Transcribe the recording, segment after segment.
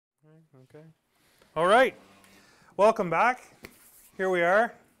Okay. All right. Welcome back. Here we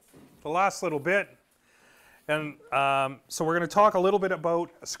are, the last little bit. And so we're going to talk a little bit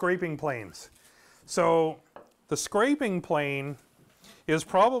about scraping planes. So the scraping plane is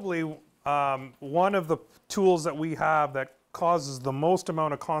probably one of the tools that we have that causes the most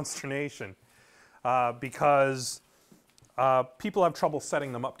amount of consternation because people have trouble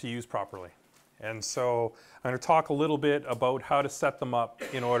setting them up to use properly. And so I'm going to talk a little bit about how to set them up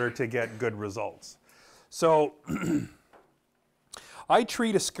in order to get good results. So I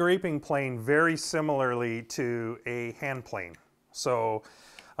treat a scraping plane very similarly to a hand plane. So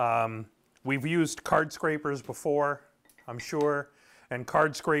we've used card scrapers before, I'm sure, and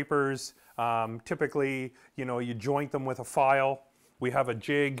card scrapers, typically, you joint them with a file. We have a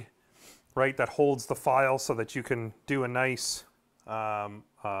jig, right, that holds the file so that you can do a nice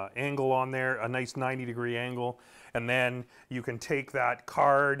angle on there, a nice 90-degree angle, and then you can take that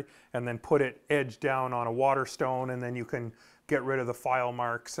card and then put it edge down on a water stone, and then you can get rid of the file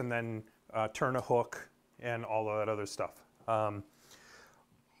marks and then turn a hook and all of that other stuff.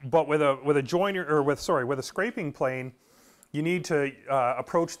 But with a joiner, or with a scraping plane, you need to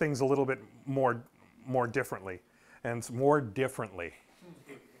approach things a little bit more differently, and more differently.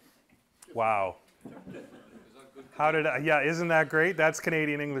 Wow. How did I, yeah, isn't that great? That's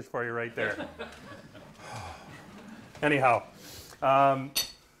Canadian English for you right there. Anyhow, there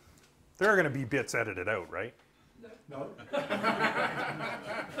are going to be bits edited out, right? No.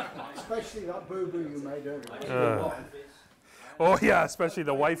 Especially that boo-boo you made earlier. Oh yeah, especially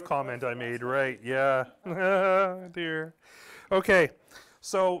the wife comment I made, right? Yeah. Dear. Okay,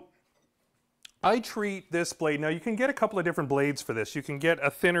 so I treat this blade, now you can get a couple of different blades for this. You can get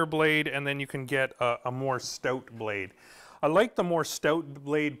a thinner blade and then you can get a more stout blade. I like the more stout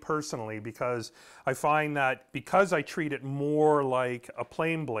blade personally because I find that because I treat it more like a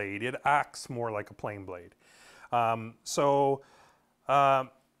plain blade, it acts more like a plain blade.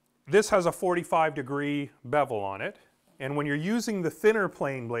 This has a 45-degree bevel on it, and when you're using the thinner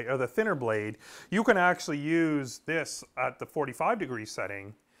plain blade or the thinner blade, you can actually use this at the 45-degree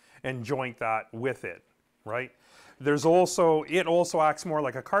setting and joint that with it, right? It also acts more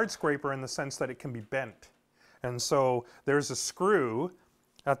like a card scraper in the sense that it can be bent. And so there's a screw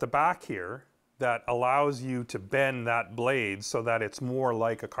at the back here that allows you to bend that blade so that it's more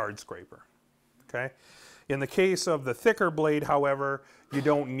like a card scraper, okay? In the case of the thicker blade, however, you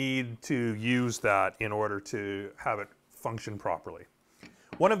don't need to use that in order to have it function properly.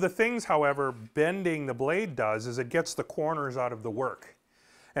 One of the things, however, bending the blade does is it gets the corners out of the work.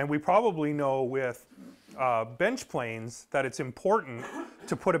 And we probably know with bench planes that it's important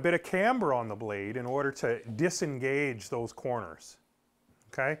to put a bit of camber on the blade in order to disengage those corners,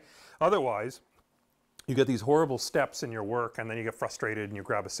 okay? Otherwise, you get these horrible steps in your work and then you get frustrated and you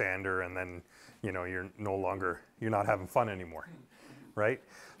grab a sander and then, you're not having fun anymore, right?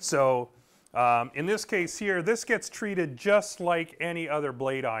 So in this case here, this gets treated just like any other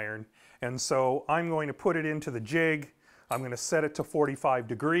blade iron. And so I'm going to put it into the jig. I'm going to set it to 45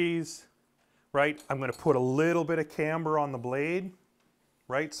 degrees, right? I'm going to put a little bit of camber on the blade,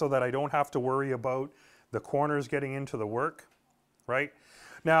 right? So that I don't have to worry about the corners getting into the work, right?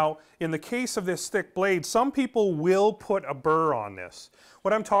 Now, in the case of this thick blade, some people will put a burr on this.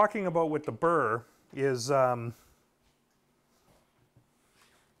 What I'm talking about with the burr is, right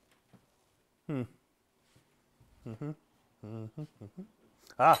in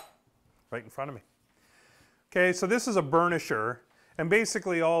front of me. Okay, so this is a burnisher, and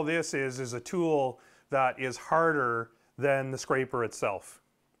basically all this is a tool that is harder than the scraper itself,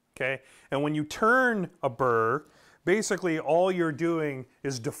 okay? And when you turn a burr, basically all you're doing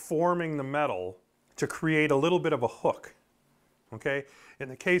is deforming the metal to create a little bit of a hook, okay? In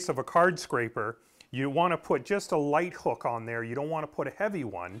the case of a card scraper, you want to put just a light hook on there. You don't want to put a heavy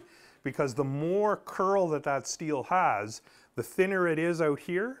one because the more curl that steel has, the thinner it is out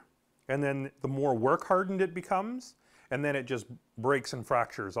here, and then the more work hardened it becomes, and then it just breaks and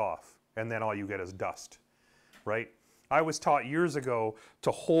fractures off, and then all you get is dust, right? I was taught years ago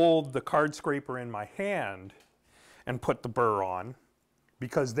to hold the card scraper in my hand and put the burr on,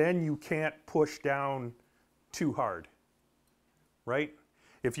 because then you can't push down too hard, right?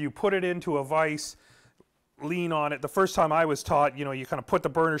 If you put it into a vise, lean on it, the first time I was taught, you kind of put the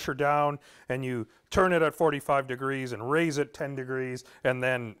burnisher down and you turn it at 45 degrees and raise it 10 degrees and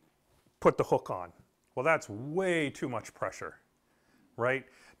then put the hook on. Well, that's way too much pressure, right?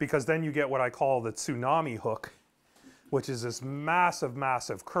 Because then you get what I call the tsunami hook, which is this massive,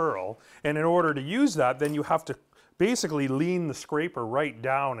 massive curl. And in order to use that, then you have to basically lean the scraper right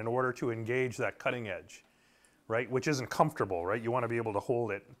down in order to engage that cutting edge, right? Which isn't comfortable, right? You want to be able to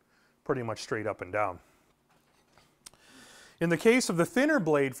hold it pretty much straight up and down. In the case of the thinner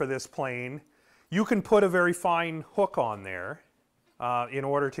blade for this plane, you can put a very fine hook on there in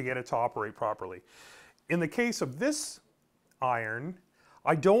order to get it to operate properly. In the case of this iron,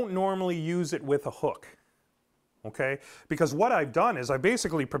 I don't normally use it with a hook, okay? Because what I've done is I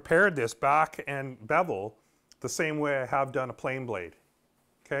basically prepared this back and bevel the same way I have done a plain blade,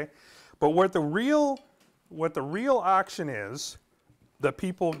 okay? But what the real action is that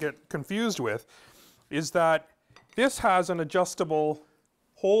people get confused with is that this has an adjustable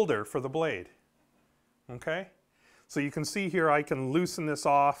holder for the blade, okay? So you can see here I can loosen this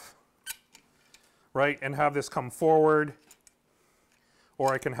off, right, and have this come forward,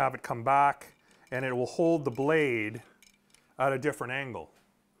 or I can have it come back, and it will hold the blade at a different angle,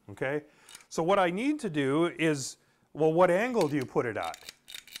 okay? So what I need to do is, well, what angle do you put it at?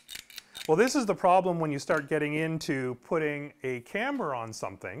 Well, this is the problem when you start getting into putting a camber on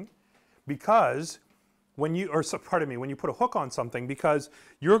something, because when you, or pardon me, when you put a hook on something, because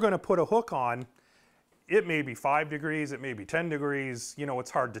you're going to put a hook on, it may be 5 degrees, it may be 10 degrees, you know,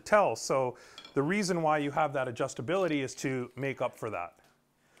 it's hard to tell. So the reason why you have that adjustability is to make up for that.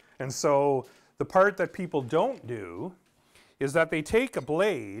 And so the part that people don't do is that they take a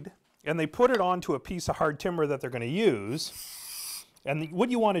blade and they put it onto a piece of hard timber that they're going to use. And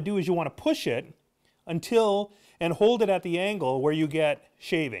what you want to do is you want to push it until, and hold it at the angle where you get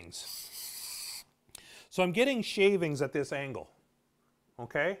shavings. So I'm getting shavings at this angle,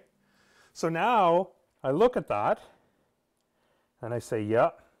 okay? So now I look at that and I say,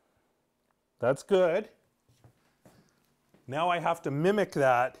 yeah, that's good. Now I have to mimic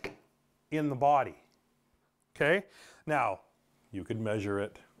that in the body, okay? Now, you could measure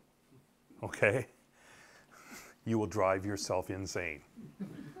it, okay? You will drive yourself insane.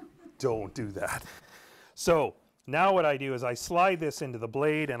 Don't do that. So now what I do is I slide this into the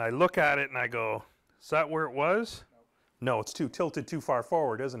blade and I look at it and I go, is that where it was? No, it's too tilted too far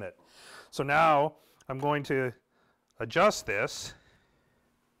forward, isn't it? So now I'm going to adjust this.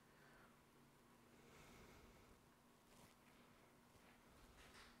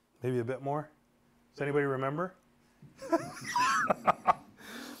 Maybe a bit more. Does anybody remember?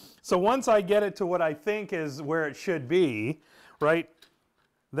 So once I get it to what I think is where it should be, right,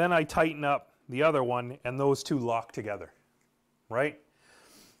 then I tighten up the other one and those two lock together, right?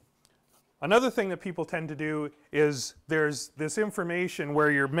 Another thing that people tend to do is there's this information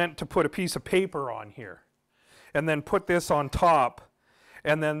where you're meant to put a piece of paper on here and then put this on top,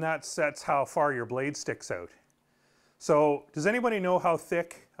 and then that sets how far your blade sticks out. So does anybody know how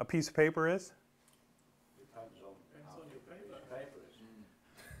thick a piece of paper is? Depends on your paper.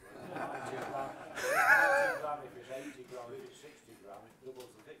 If it's 80 gram, if it's 60 gram, it doubles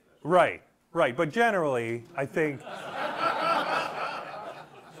the thickness. Right, right, but generally I think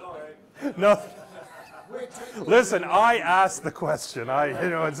no. Listen, I asked the question.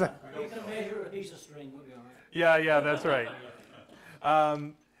 It's. You can measure a piece of string, we'll be all right. Yeah, that's right.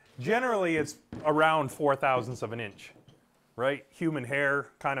 Generally, it's around 4/1000ths of an inch, right? Human hair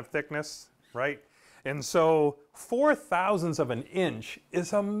kind of thickness, right? And so 4/1000ths of an inch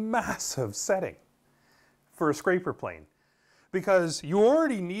is a massive setting for a scraper plane, because you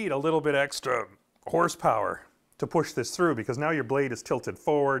already need a little bit extra horsepower to push this through, because now your blade is tilted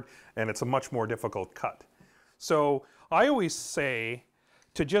forward and it's a much more difficult cut. So I always say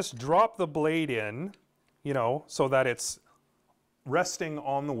to just drop the blade in, you know, so that it's resting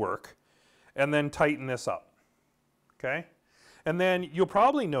on the work, and then tighten this up, okay? And then you'll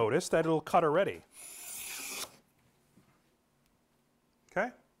probably notice that it'll cut already.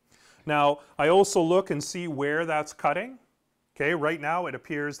 Okay? Now, I also look and see where that's cutting. Okay, right now it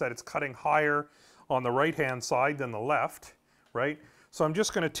appears that it's cutting higher on the right-hand side than the left, right? So I'm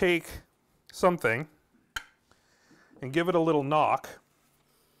just going to take something and give it a little knock.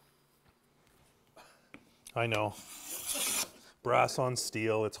 I know. Brass on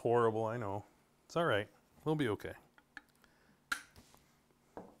steel, it's horrible, I know. It's all right. We'll be okay.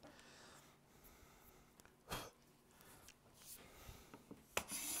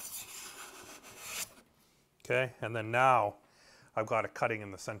 Okay, and then now I've got a cutting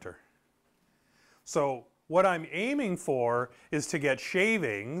in the center. So what I'm aiming for is to get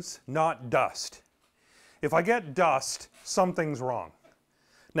shavings, not dust. If I get dust, something's wrong.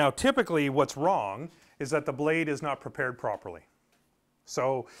 Now typically what's wrong is that the blade is not prepared properly.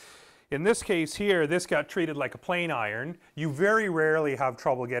 So in this case here, this got treated like a plain iron. You very rarely have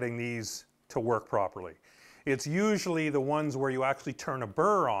trouble getting these to work properly. It's usually the ones where you actually turn a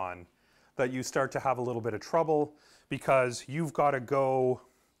burr on that you start to have a little bit of trouble, because you've got to go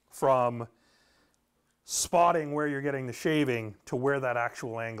from spotting where you're getting the shaving to where that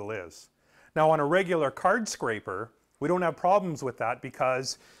actual angle is. Now on a regular card scraper, we don't have problems with that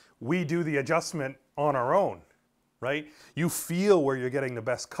because we do the adjustment on our own, right? You feel where you're getting the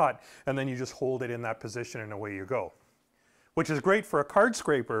best cut and then you just hold it in that position and away you go. Which is great for a card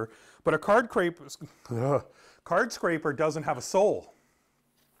scraper, but a card scraper doesn't have a sole,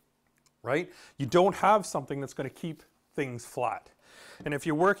 right? You don't have something that's going to keep things flat. And if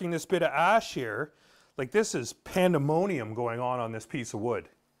you're working this bit of ash here, like this is pandemonium going on this piece of wood,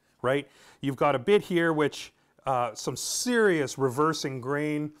 right? You've got a bit here which some serious reversing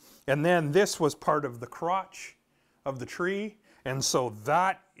grain, and then this was part of the crotch of the tree, and so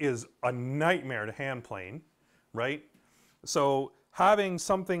that is a nightmare to hand plane, right? So having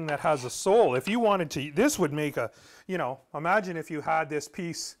something that has a sole, if you wanted to, this would make a, you know, imagine if you had this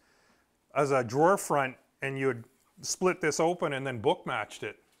piece as a drawer front and you would split this open and then book matched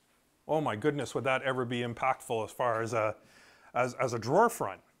it. Oh my goodness, would that ever be impactful as far as a drawer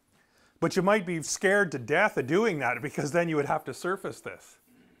front? But you might be scared to death of doing that because then you would have to surface this,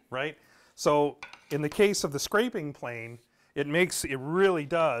 right? So in the case of the scraping plane, it really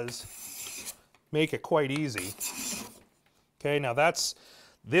does make it quite easy. Okay, now this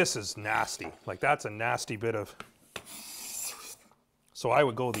is nasty. Like that's a nasty bit of, so I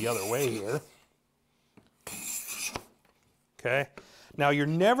would go the other way here. Okay, now you're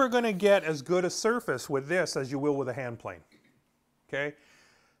never going to get as good a surface with this as you will with a hand plane. Okay,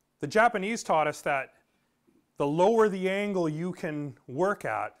 the Japanese taught us that the lower the angle you can work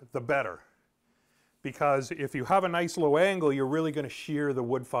at, the better. Because if you have a nice low angle, you're really going to shear the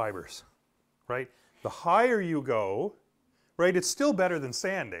wood fibers, right? The higher you go, right, it's still better than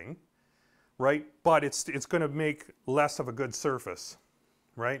sanding, right? But it's going to make less of a good surface,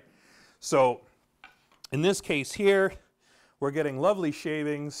 right? So in this case here, we're getting lovely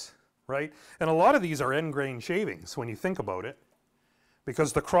shavings, right? And a lot of these are end grain shavings when you think about it,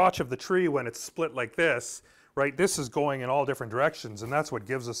 because the crotch of the tree, when it's split like this, right, this is going in all different directions, and that's what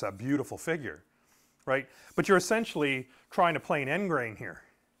gives us that beautiful figure, right? But you're essentially trying to plane end grain here.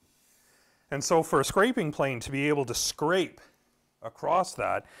 And so for a scraping plane to be able to scrape across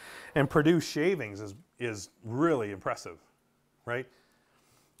that and produce shavings is really impressive, right?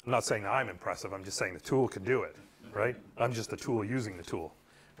 I'm not saying I'm impressive, I'm just saying the tool can do it, right? I'm just the tool using the tool,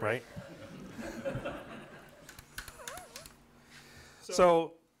 right?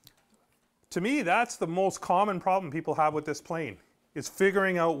 So to me, that's the most common problem people have with this plane, is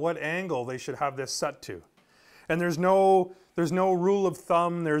figuring out what angle they should have this set to. And there's no rule of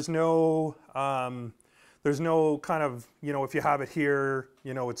thumb, there's no kind of, you know, if you have it here,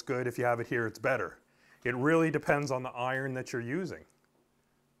 you know, it's good, if you have it here, it's better. It really depends on the iron that you're using,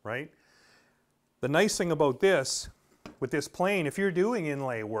 right? The nice thing about this, with this plane, if you're doing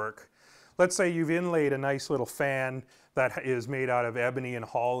inlay work, let's say you've inlaid a nice little fan that is made out of ebony and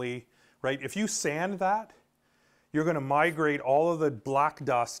holly, right? If you sand that, you're going to migrate all of the black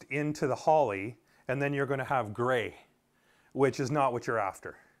dust into the holly, and then you're going to have gray, which is not what you're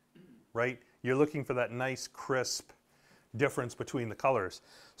after, right? You're looking for that nice crisp difference between the colors.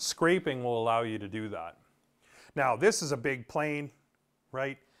 Scraping will allow you to do that. Now this is a big plane,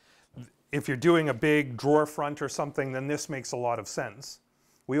 right? If you're doing a big drawer front or something, then this makes a lot of sense.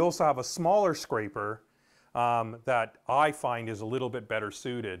 We also have a smaller scraper that I find is a little bit better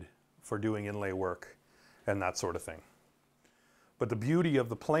suited for doing inlay work and that sort of thing. But the beauty of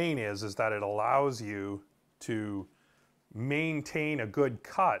the plane is that it allows you to maintain a good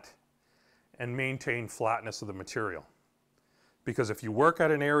cut and maintain flatness of the material. Because if you work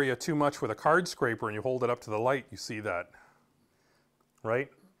at an area too much with a card scraper and you hold it up to the light, you see that, right?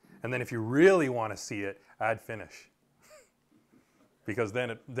 And then if you really want to see it, add finish. Because then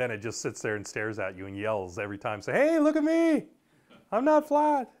it just sits there and stares at you and yells every time, say, hey, look at me, I'm not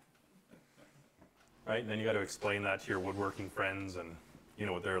flat. Right? And then you got to explain that to your woodworking friends, and you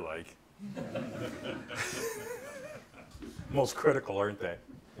know what they're like. Most critical, aren't they?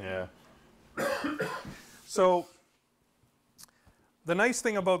 Yeah. So the nice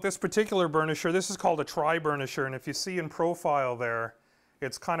thing about this particular burnisher, this is called a tri-burnisher, and if you see in profile there,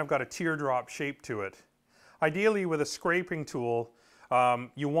 it's kind of got a teardrop shape to it. Ideally with a scraping tool,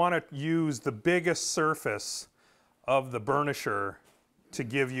 you want to use the biggest surface of the burnisher to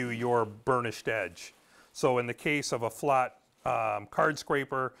give you your burnished edge. So in the case of a flat card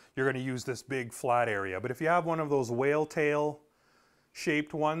scraper, you're going to use this big flat area. But if you have one of those whale tail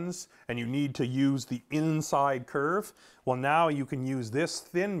shaped ones and you need to use the inside curve, well, now you can use this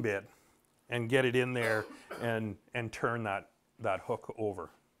thin bit and get it in there and turn that hook over,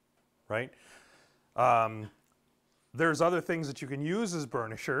 right? There's other things that you can use as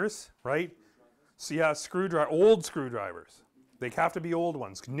burnishers, right? So yeah, old screwdrivers. They have to be old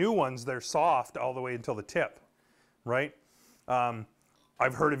ones. New ones, they're soft all the way until the tip, right?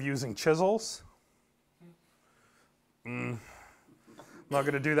 I've heard of using chisels. I'm not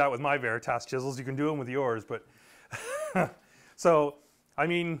going to do that with my Veritas chisels. You can do them with yours, but so I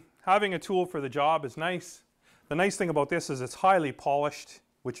mean, having a tool for the job is nice. The nice thing about this is it's highly polished,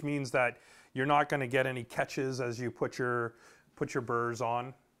 which means that you're not going to get any catches as you put your burrs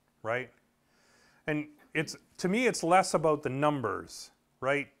on, right? And to me, it's less about the numbers,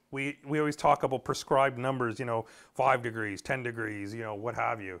 right? We always talk about prescribed numbers, you know, 5 degrees, 10 degrees, you know, what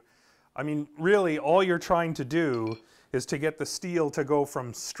have you. I mean, really, all you're trying to do is to get the steel to go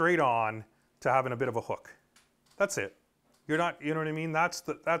from straight on to having a bit of a hook. That's it. You're not, you know what I mean? That's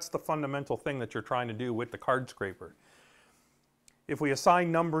the fundamental thing that you're trying to do with the card scraper. If we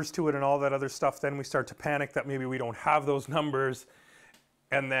assign numbers to it and all that other stuff, then we start to panic that maybe we don't have those numbers,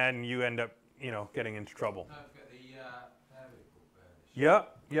 and then you end up, you know, getting into trouble. Don't forget the variable burnish.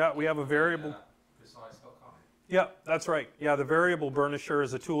 Yeah, we have a variable. Precise.com. Yeah, that's right. Yeah, the variable burnisher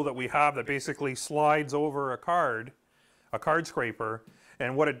is a tool that we have that basically slides over a card scraper,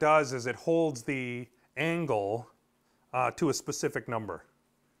 and what it does is it holds the angle to a specific number,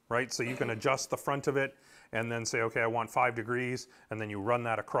 right? So you can adjust the front of it and then say, okay, I want 5 degrees, and then you run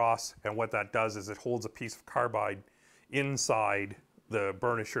that across, and what that does is it holds a piece of carbide inside the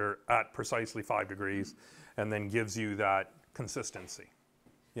burnisher at precisely 5 degrees, and then gives you that consistency.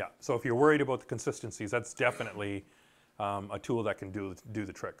 Yeah, so if you're worried about the consistencies, that's definitely a tool that can do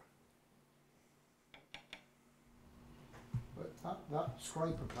the trick. But that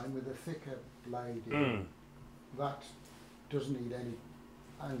scraper plane with a thicker blade, that doesn't need any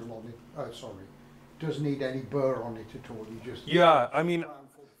angle on it. Oh, sorry, doesn't need any burr on it at all. You just I mean,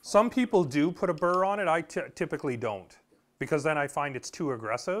 some people do put a burr on it. I typically don't, because then I find it's too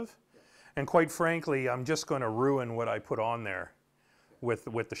aggressive, and quite frankly, I'm just going to ruin what I put on there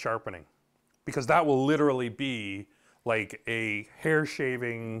with the sharpening, because that will literally be like a hair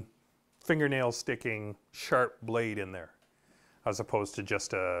shaving, fingernail sticking, sharp blade in there, as opposed to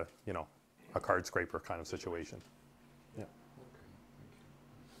just a, you know, a card scraper kind of situation. Yeah.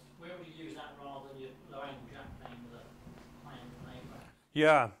 Where would you use that rather than your low angle jack plane with a plane labor?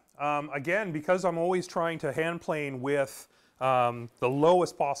 Yeah, again, because I'm always trying to hand plane with the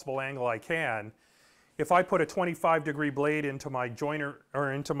lowest possible angle I can, if I put a 25-degree blade into my joiner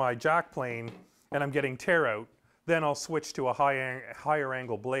or into my jack plane and I'm getting tear out, then I'll switch to a higher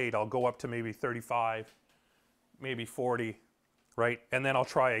angle blade. I'll go up to maybe 35, maybe 40, right? And then I'll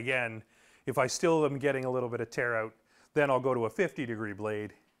try again. If I still am getting a little bit of tear out, then I'll go to a 50-degree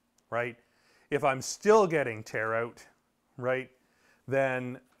blade, right? If I'm still getting tear out, right,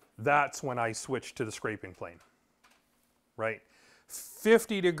 then that's when I switch to the scraping plane, right?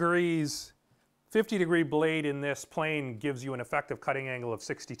 50-degree blade in this plane gives you an effective cutting angle of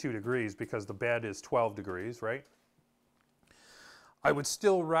 62 degrees because the bed is 12 degrees, right? I would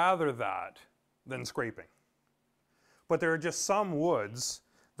still rather that than scraping. But there are just some woods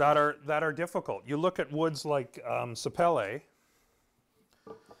that are difficult. You look at woods like sapele,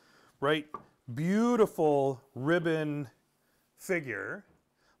 right? Beautiful ribbon figure,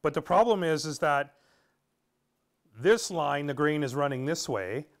 but the problem is that this line, the grain is running this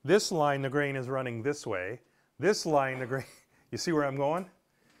way. This line, the grain is running this way. This line, the grain, you see where I'm going?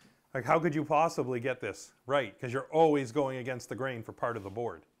 Like, how could you possibly get this right? Because you're always going against the grain for part of the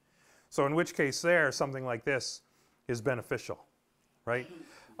board. So in which case there, something like this is beneficial, right?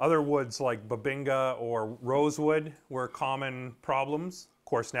 Other woods like babinga or rosewood were common problems. Of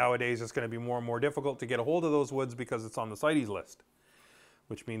course, nowadays it's going to be more and more difficult to get a hold of those woods because it's on the CITES list,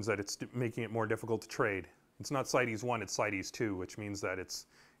 which means that it's making it more difficult to trade. It's not CITES 1, it's CITES 2, which means that it's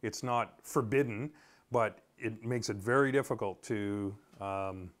not forbidden, but it makes it very difficult to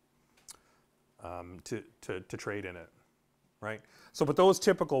trade in it, right? So, but those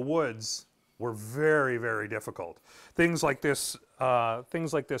typical woods were very, very difficult. Things like this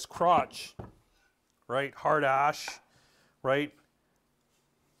crotch, right? Hard ash, right?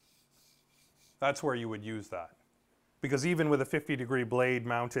 That's where you would use that. Because even with a 50-degree blade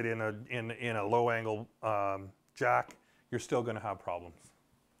mounted in a low angle jack, you're still going to have problems,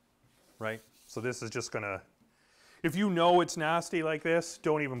 right? So this is just going to, if you know it's nasty like this,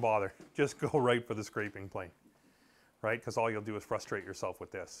 don't even bother. Just go right for the scraping plane, right? Because all you'll do is frustrate yourself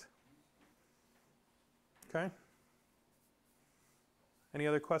with this. Okay? Any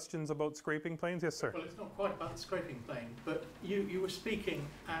other questions about scraping planes? Yes, sir. Well, it's not quite about the scraping plane, but you were speaking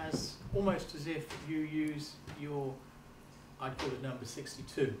almost as if you use your, I'd call it number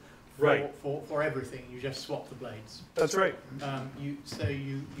 62, Right. For everything, you just swap the blades. That's right. So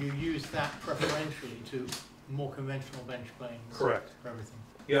you use that preferentially to more conventional bench planes. Correct. For everything.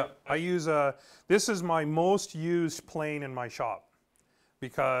 Yeah, I use this is my most used plane in my shop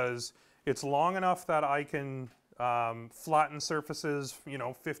because it's long enough that I can flatten surfaces,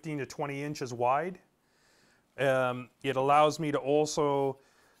 15 to 20 inches wide. It allows me to also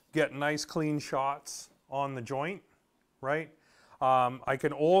get nice clean shots on the joint, right? I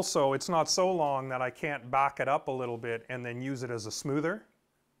can also, it's not so long that I can't back it up a little bit and then use it as a smoother,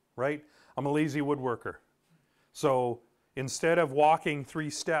 right? I'm a lazy woodworker. So instead of walking 3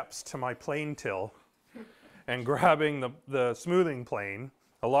 steps to my plane till and grabbing the smoothing plane,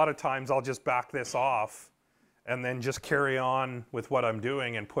 a lot of times I'll just back this off and then just carry on with what I'm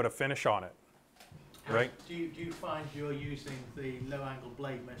doing and put a finish on it, right? Do you find you're using the low angle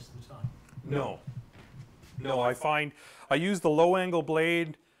blade most of the time? No. No, I use the low angle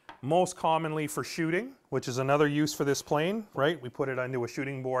blade most commonly for shooting, which is another use for this plane, right? We put it onto a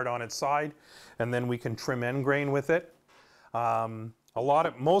shooting board on its side and then we can trim end grain with it.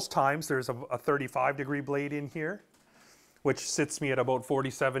 Most times there's a 35-degree blade in here, which sits me at about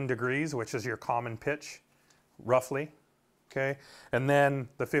 47 degrees, which is your common pitch, roughly, okay? And then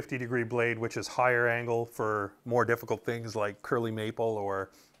the 50-degree blade, which is higher angle for more difficult things like curly maple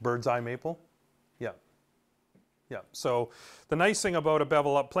or bird's eye maple. Yeah. Yeah, so the nice thing about a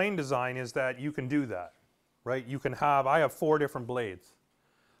bevel up plane design is that you can do that, right? I have 4 different blades.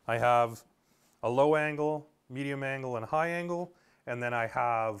 I have a low angle, medium angle, and high angle, and then I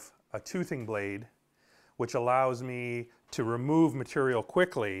have a toothing blade, which allows me to remove material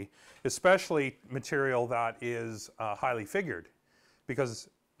quickly, especially material that is highly figured, because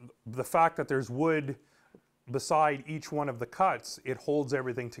the fact that there's wood beside each one of the cuts, it holds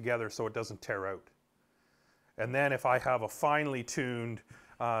everything together so it doesn't tear out. And then if I have a finely tuned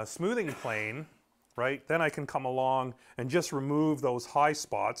smoothing plane, right, then I can come along and just remove those high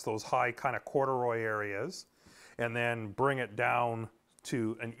spots, those high kind of corduroy areas, and then bring it down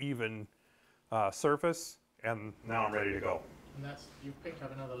to an even surface, and now I'm ready to go. And you picked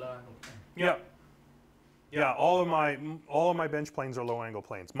up another low angle plane. Yeah. Yeah, all of my bench planes are low angle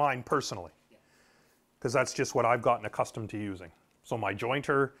planes, mine personally, because that's just what I've gotten accustomed to using. So my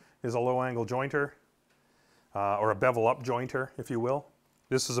jointer is a low angle jointer, or a bevel up jointer, if you will.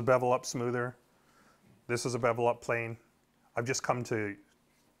 This is a bevel up smoother. This is a bevel up plane. I've just come to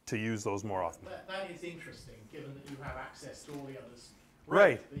use those more often. That is interesting, given that you have access to all the others.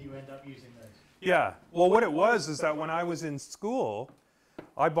 Right. That you end up using those. Yeah. Well, what it was is that when I was in school,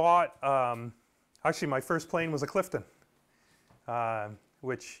 I bought, actually my first plane was a Clifton,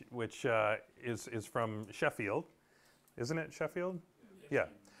 which is from Sheffield. Isn't it Sheffield? Yeah.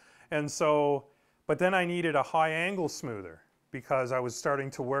 And so, but then I needed a high angle smoother because I was starting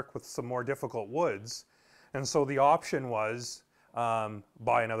to work with some more difficult woods. And so the option was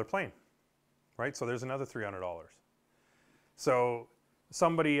buy another plane, right? So there's another $300. So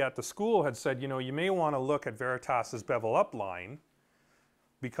somebody at the school had said, you may want to look at Veritas's bevel up line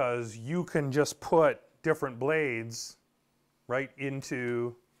because you can just put different blades right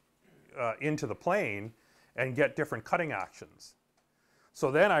into the plane and get different cutting actions.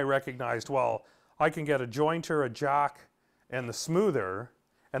 So then I recognized, well, I can get a jointer, a jack, and the smoother,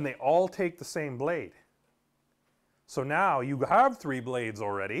 and they all take the same blade. So now you have 3 blades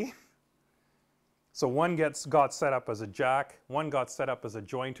already. So one got set up as a jack, one got set up as a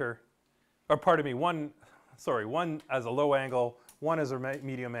jointer, or pardon me, one as a low angle, one as a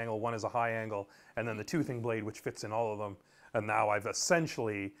medium angle, one as a high angle, and then the toothing blade which fits in all of them. And now I've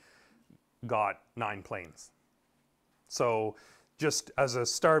essentially got 9 planes. So just as a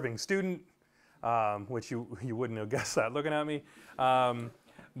starving student, which you wouldn't have guessed that looking at me,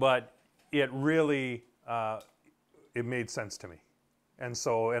 but it really, it made sense to me. And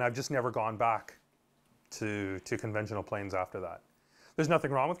I've just never gone back to conventional planes after that. There's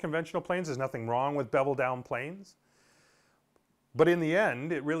nothing wrong with conventional planes, there's nothing wrong with bevel down planes, but in the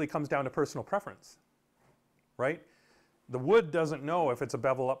end, it really comes down to personal preference, right? The wood doesn't know if it's a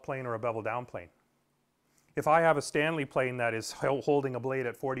bevel up plane or a bevel down plane. If I have a Stanley plane that is holding a blade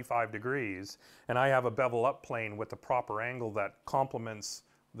at 45 degrees, and I have a bevel up plane with the proper angle that complements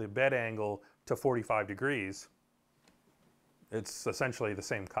the bed angle to 45 degrees, it's essentially the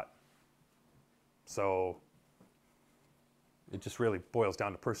same cut. So it just really boils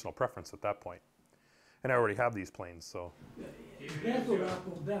down to personal preference at that point. And I already have these planes, so. Bevel up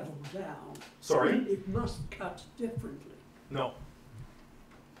or bevel down. Sorry? It must cut differently. No.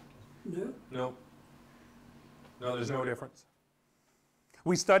 No? No. No, there's no difference.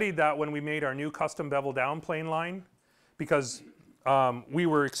 We studied that when we made our new custom bevel down plane line, because we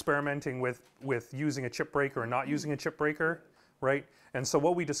were experimenting with using a chip breaker and not using a chip breaker, right? And so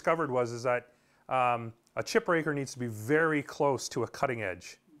what we discovered is that a chip breaker needs to be very close to a cutting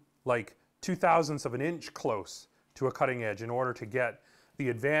edge, like 0.02 of an inch close to a cutting edge in order to get the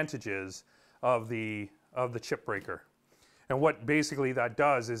advantages of the chip breaker. And what basically that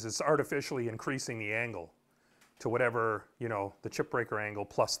does is it's artificially increasing the angle to whatever, you know, the chip breaker angle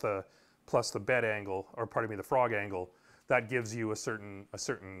plus the bed angle, or pardon me, the frog angle. That gives you a certain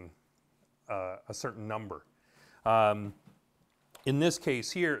number. In this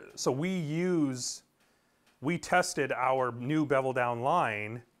case here, so we tested our new bevel down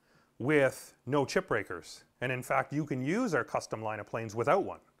line with no chip breakers. And in fact, you can use our custom line of planes without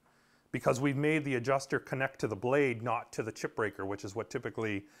one, because we've made the adjuster connect to the blade, not to the chip breaker, which is what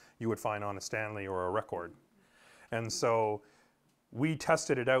typically you would find on a Stanley or a Record. And so we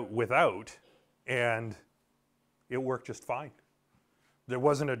tested it out without, and it worked just fine. There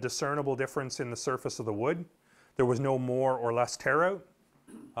wasn't a discernible difference in the surface of the wood. There was no more or less tear out.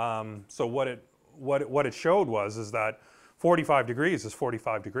 So what it showed is that 45 degrees is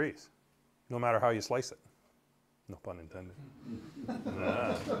 45 degrees, no matter how you slice it. No pun intended.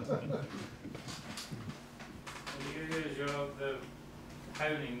 Nah. Do you use the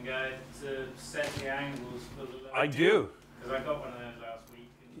honing guide to set the angles for the... I do. Because I got one of those last week.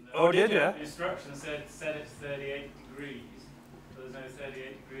 And, Oh, did you? The instructions said set it to 38 degrees. But there's no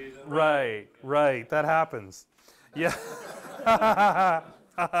 38 degrees. Right. That happens. Yeah.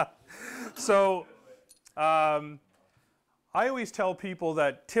 So I always tell people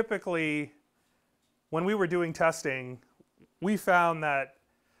that typically when we were doing testing, we found that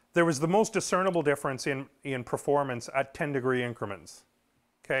there was the most discernible difference in performance at 10-degree increments.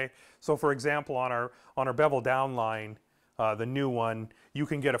 Okay, so for example, on our bevel down line, the new one, you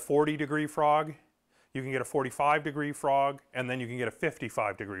can get a 40-degree frog, you can get a 45-degree frog, and then you can get a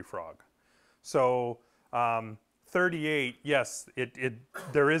 55-degree frog. So 38, yes,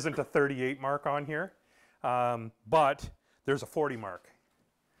 there isn't a 38 mark on here, but there's a 40 mark,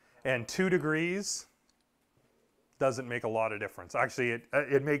 and 2 degrees doesn't make a lot of difference. Actually,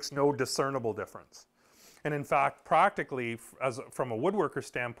 it makes no discernible difference. And in fact, practically, from a woodworker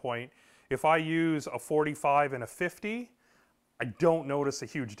standpoint, if I use a 45 and a 50, I don't notice a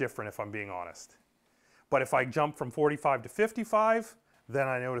huge difference, if I'm being honest. But if I jump from 45 to 55, then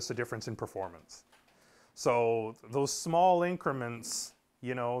I notice a difference in performance. So those small increments,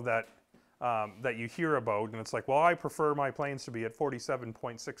 you know, that you hear about, and it's like, well, I prefer my planes to be at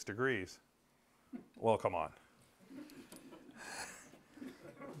 47.6 degrees. Well, come on.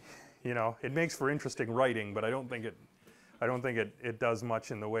 You know, it makes for interesting writing, but I don't think it does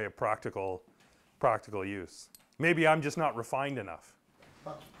much in the way of practical use. Maybe I'm just not refined enough.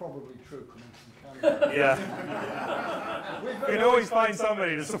 That's probably true coming from Canada. Yeah. You can always find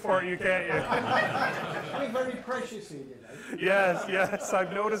somebody to support you, can't you? We're very precious here, you know. Yes,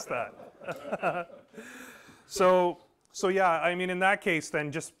 I've noticed that. So yeah, I mean, in that case,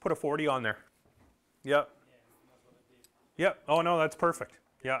 then just put a 40 on there. Yep. Yep. Oh no, that's perfect.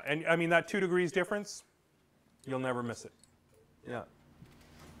 Yeah, and I mean that 2 degrees difference, you'll never miss it. Yeah.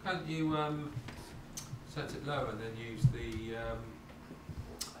 Can't you set it lower and then use the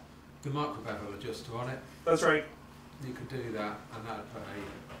micro bevel adjuster on it? That's right. You could do that, and that would probably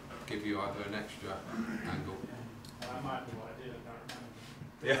give you either an extra angle. That might be what I did, I can't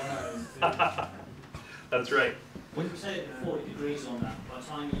remember. Yeah. That's right. When you set it at 40 degrees on that, by the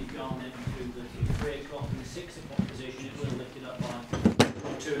time you've gone into the 3 o'clock and the 6 o'clock position, it will lift it up by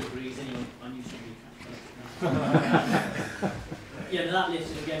 2 degrees anyway. I'm used to yeah, but that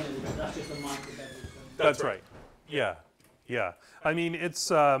lifts it again, that's just a micro bevel. That's right. Yeah. I mean, it's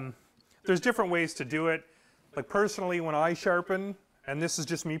there's different ways to do it. Like personally, when I sharpen, and this is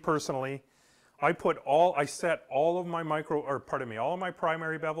just me personally, I set all of my all of my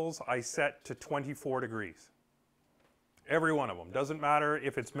primary bevels, I set to 24 degrees. Every one of them. Doesn't matter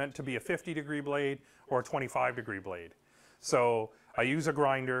if it's meant to be a 50-degree blade or a 25-degree blade. So I use a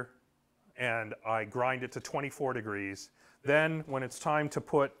grinder and I grind it to 24 degrees. Then when it's time to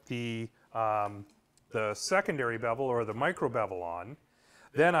put the secondary bevel or the micro bevel on,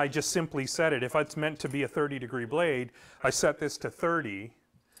 then I just simply set it. If it's meant to be a 30-degree blade, I set this to 30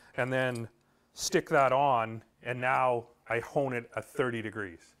 and then stick that on, and now I hone it at 30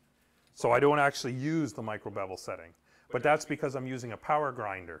 degrees. So I don't actually use the micro bevel setting, but that's because I'm using a power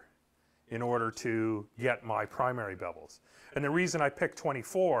grinder in order to get my primary bevels. And the reason I picked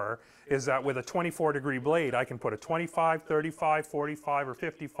 24 is that with a 24-degree blade, I can put a 25, 35, 45, or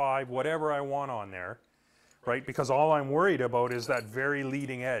 55, whatever I want on there, right? Because all I'm worried about is that very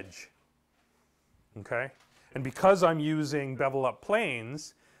leading edge, okay? And because I'm using bevel up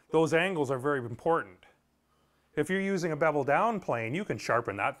planes, those angles are very important. If you're using a bevel down plane, you can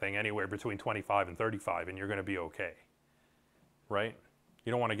sharpen that thing anywhere between 25 and 35 and you're going to be okay, right?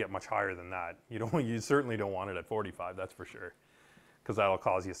 You don't want to get much higher than that. You certainly don't want it at 45, that's for sure, because that'll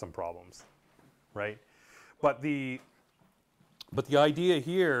cause you some problems, right? But the idea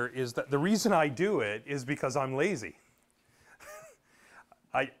here is that the reason I do it is because I'm lazy.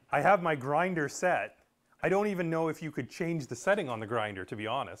 I have my grinder set. I don't even know if you could change the setting on the grinder, to be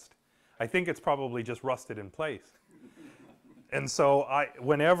honest. I think it's probably just rusted in place. And so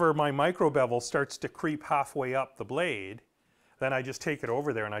whenever my micro bevel starts to creep halfway up the blade, then I just take it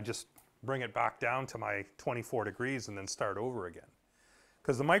over there and I just bring it back down to my 24 degrees and then start over again.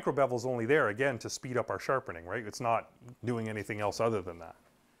 Because the micro bevel's only there, again, to speed up our sharpening, right? It's not doing anything else other than that.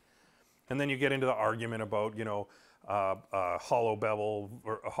 And then you get into the argument about, you know, a hollow bevel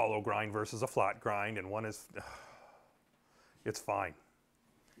or a hollow grind versus a flat grind, and one is, it's fine,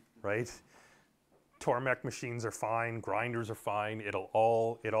 right? Tormek machines are fine, grinders are fine, it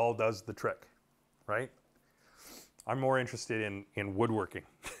all does the trick, right? I'm more interested in woodworking,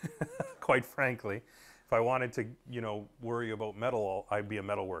 quite frankly. If I wanted to, you know, worry about metal, I'd be a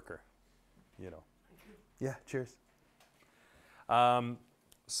metal worker, you know. Yeah, cheers.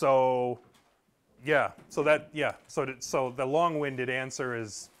 So the long-winded answer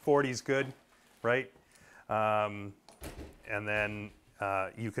is 40's good, right? And then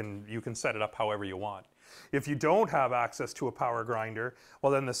you can set it up however you want. If you don't have access to a power grinder,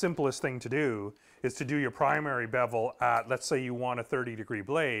 well, then the simplest thing to do is to do your primary bevel at, let's say you want a 30-degree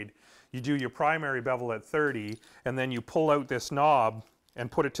blade, you do your primary bevel at 30, and then you pull out this knob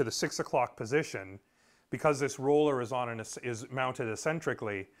and put it to the 6 o'clock position. Because this roller is mounted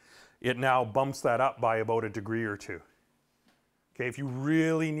eccentrically, it now bumps that up by about a degree or two. Okay, if you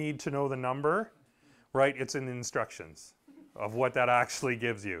really need to know the number, right, it's in the instructions of what that actually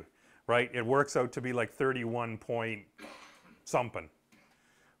gives you, right? It works out to be like 31 point something,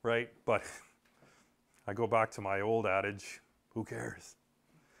 right? But I go back to my old adage, who cares?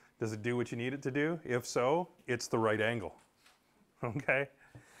 Does it do what you need it to do? If so, it's the right angle, okay?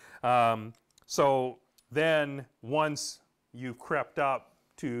 So then once you've crept up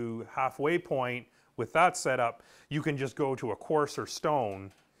to halfway point with that setup, you can just go to a coarser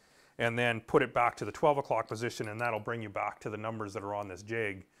stone and then put it back to the 12 o'clock position, and that'll bring you back to the numbers that are on this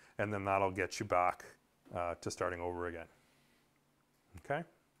jig, and then that'll get you back to starting over again. Okay?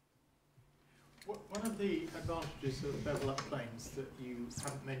 One of the advantages of bevel up planes that you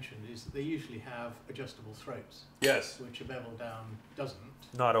haven't mentioned is that they usually have adjustable throats. Yes. Which a bevel down doesn't.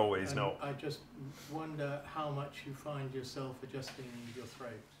 Not always, And no. I just wonder how much you find yourself adjusting your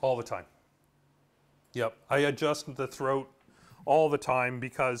throat. All the time. Yep, I adjust the throat all the time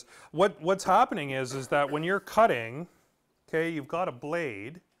because what's happening is that when you're cutting, okay, you've got a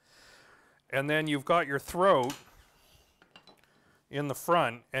blade and then you've got your throat in the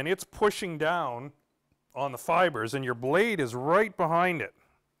front and it's pushing down on the fibers and your blade is right behind it,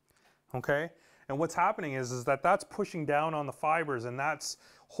 okay? And what's happening is that that's pushing down on the fibers and that's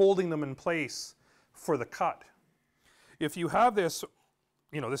holding them in place for the cut. If you have this,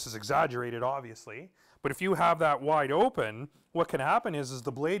 you know, this is exaggerated obviously, but if you have that wide open, what can happen is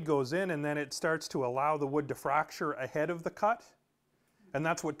the blade goes in and then it starts to allow the wood to fracture ahead of the cut, and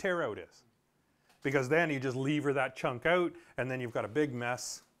that's what tear out is. Because then you just lever that chunk out and then you've got a big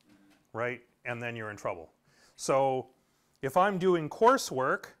mess, right? And then you're in trouble. So if I'm doing coarse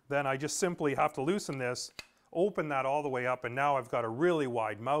work, then I just simply have to loosen this, open that all the way up, and now I've got a really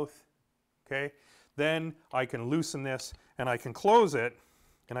wide mouth, okay? Then I can loosen this and I can close it,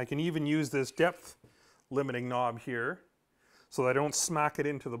 and I can even use this depth limiting knob here so that I don't smack it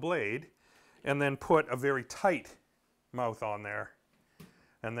into the blade, and then put a very tight mouth on there.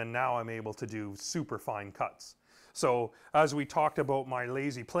 And then now I'm able to do super fine cuts. So as we talked about my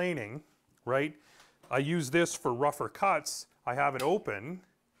lazy planing, right? I use this for rougher cuts. I have it open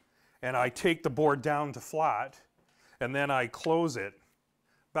and I take the board down to flat and then I close it,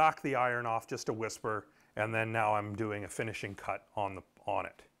 back the iron off just a whisper, and then now I'm doing a finishing cut on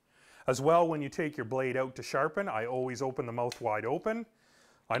it. As well, when you take your blade out to sharpen, I always open the mouth wide open.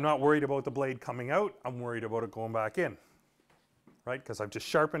 I'm not worried about the blade coming out, I'm worried about it going back in. Right, because I've just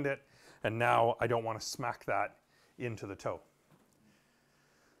sharpened it, and now I don't want to smack that into the toe.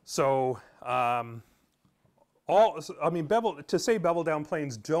 So, to say bevel down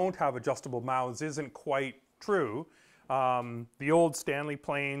planes don't have adjustable mouths isn't quite true. The old Stanley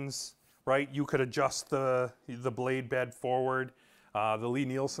planes, right, you could adjust the blade bed forward. The Lee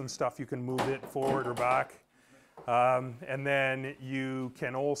Nielsen stuff, you can move it forward or back. And then you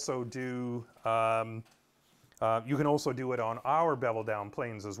can also do You can also do it on our bevel down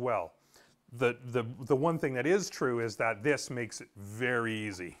planes as well. The one thing that is true is that this makes it very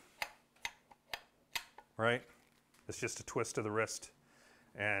easy, right? It's just a twist of the wrist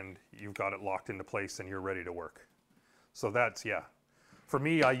and you've got it locked into place and you're ready to work. So that's, yeah. For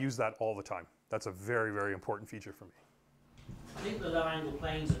me, I use that all the time. That's a very, very important feature for me. I think the low angle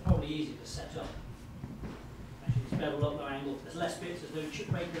planes are probably easy to set up. Actually, it's bevel up low angle. There's less bits, there's no chip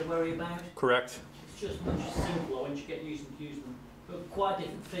breaker to worry about. Correct. It's just much simpler once you get used to use them. But quite a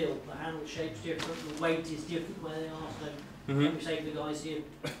different feel. The handle shape's different, the weight is different where they are. So we say to the guys here,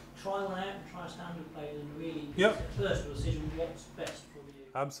 try one out and try a standard plane and really Yep. it's a personal decision what's best for you.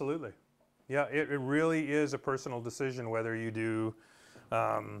 Absolutely. Yeah, it really is a personal decision whether you do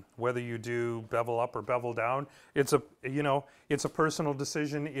bevel up or bevel down. It's a, you know, it's a personal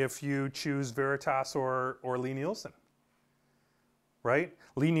decision if you choose Veritas or Lie-Nielsen, right?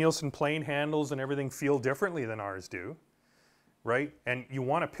 Lie-Nielsen plane handles and everything feel differently than ours do, right? And you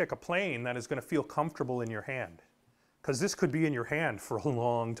want to pick a plane that is going to feel comfortable in your hand, because this could be in your hand for a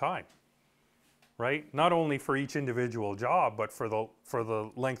long time, right? Not only for each individual job, but for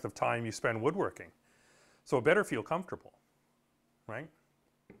the length of time you spend woodworking. So it better feel comfortable, right?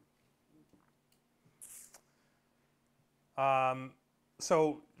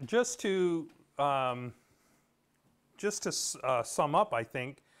 So just to sum up, I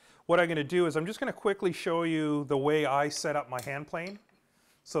think what I'm going to do is I'm just going to quickly show you the way I set up my hand plane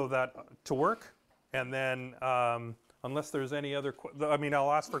so that to work, and then unless there's any other, I mean,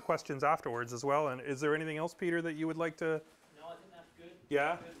 I'll ask for questions afterwards as well. And is there anything else, Peter, that you would like to? No, I think that's good.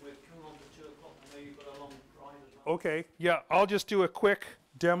 Yeah. Good. We're coming on to 2 o'clock. I know you've got a long drive as well. Okay. Yeah, I'll just do a quick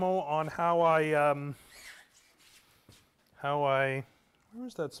demo on how I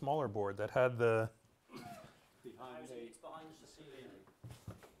where's that smaller board that had the? It's behind the ceiling.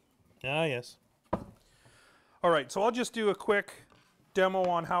 Ah, yes. All right, so I'll just do a quick demo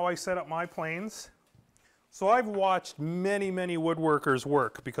on how I set up my planes. So I've watched many, many woodworkers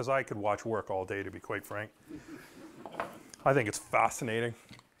work, because I could watch work all day, to be quite frank. I think it's fascinating.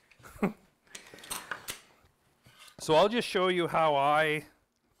 So I'll just show you how I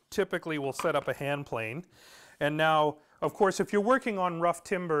typically will set up a hand plane. And now, of course, if you're working on rough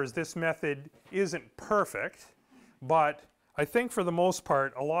timbers, this method isn't perfect, but I think for the most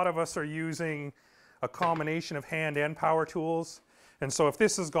part, a lot of us are using a combination of hand and power tools. And so if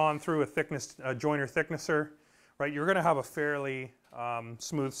this has gone through a joiner thicknesser, right, you're going to have a fairly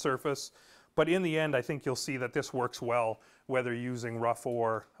smooth surface. But in the end, I think you'll see that this works well, whether using rough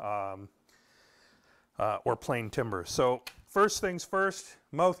or plain timber. So first things first,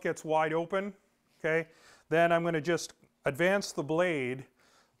 mouth gets wide open, okay? Then I'm going to just advance the blade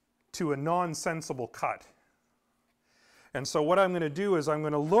to a non-sensible cut. And so what I'm going to do is I'm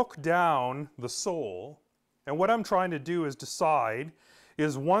going to look down the sole, and what I'm trying to do is decide,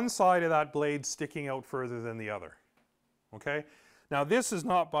 is one side of that blade sticking out further than the other, okay? Now this is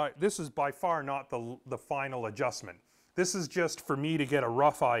by far not the final adjustment. This is just for me to get a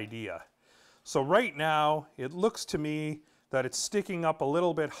rough idea. So right now it looks to me that it's sticking up a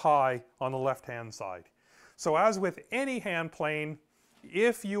little bit high on the left-hand side. So as with any hand plane,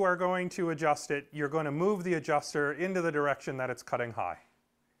 if you are going to adjust it, you're going to move the adjuster into the direction that it's cutting high.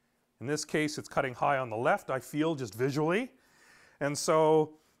 In this case, it's cutting high on the left, I feel, just visually. And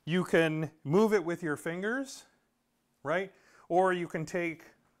so you can move it with your fingers, right? Or you can take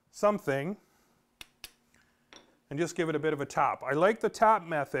something and just give it a bit of a tap. I like the tap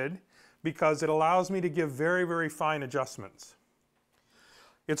method because it allows me to give very, very fine adjustments.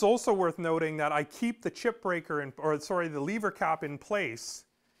 It's also worth noting that I keep the chip breaker, the lever cap in place,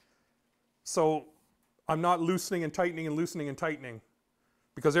 so I'm not loosening and tightening and loosening and tightening.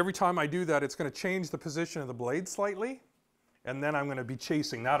 Because every time I do that, it's going to change the position of the blade slightly, and then I'm going to be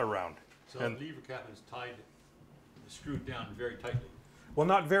chasing that around. So the lever cap is tied, screwed down very tightly. Well,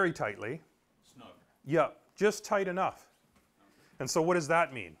 not very tightly. Snug. Yeah, just tight enough. And so what does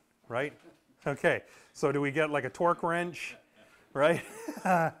that mean, right? Okay, so do we get like a torque wrench, right?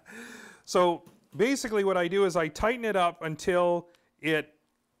 So basically what I do is I tighten it up until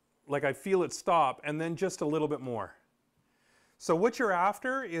I feel it stop, and then just a little bit more. So what you're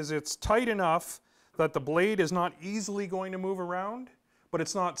after is it's tight enough that the blade is not easily going to move around, but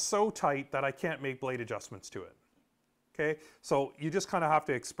it's not so tight that I can't make blade adjustments to it. Okay, so you just kind of have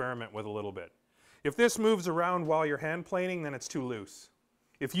to experiment with a little bit. If this moves around while you're hand planing, then it's too loose.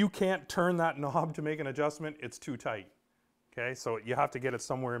 If you can't turn that knob to make an adjustment, it's too tight. Okay, so you have to get it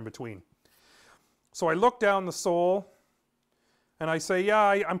somewhere in between. So I look down the sole and I say,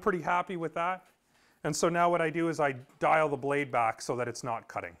 yeah, I'm pretty happy with that. And so now what I do is I dial the blade back so that it's not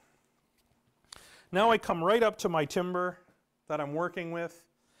cutting. Now I come right up to my timber that I'm working with,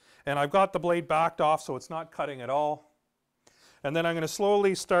 and I've got the blade backed off so it's not cutting at all. And then I'm going to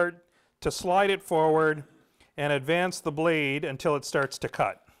slowly start to slide it forward and advance the blade until it starts to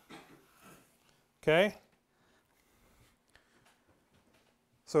cut. Okay?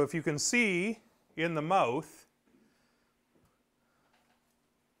 So if you can see in the mouth,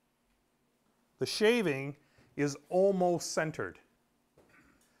 the shaving is almost centered.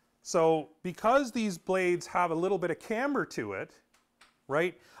 So because these blades have a little bit of camber to it,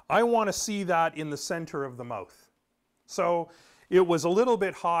 right, I want to see that in the center of the mouth. So it was a little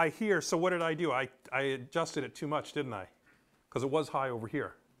bit high here, so what did I do? I adjusted it too much, didn't I? Because it was high over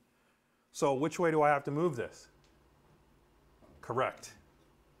here. So which way do I have to move this? Correct.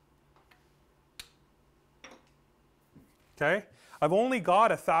 Okay? I've only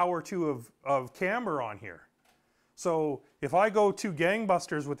got a thou or two of camber on here. So if I go too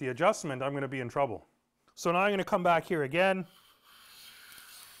gangbusters with the adjustment, I'm going to be in trouble. So now I'm going to come back here again.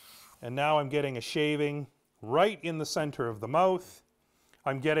 And now I'm getting a shaving right in the center of the mouth.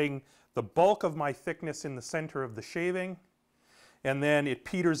 I'm getting the bulk of my thickness in the center of the shaving. And then it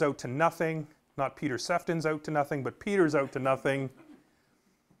peters out to nothing. Not Peter Sefton's out to nothing, but peters out to nothing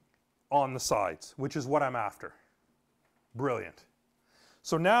on the sides, which is what I'm after. Brilliant.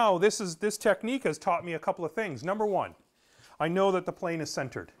 So now this technique has taught me a couple of things. Number one, I know that the plane is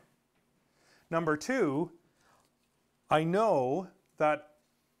centered. Number two, I know that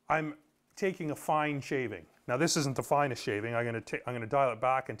I'm taking a fine shaving. Now this isn't the finest shaving. I'm going to dial it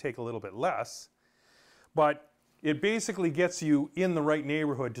back and take a little bit less. But it basically gets you in the right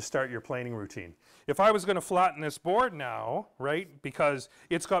neighborhood to start your planing routine. If I was going to flatten this board now, right, because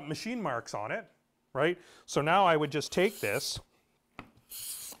it's got machine marks on it, right? So now I would just take this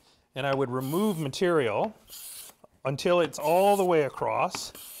and I would remove material until it's all the way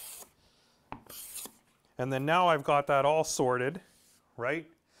across. And then now I've got that all sorted, right?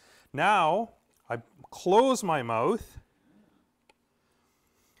 Now I close my mouth,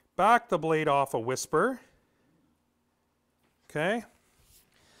 back the blade off a whisper, okay?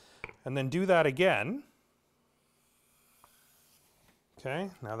 And then do that again. Okay,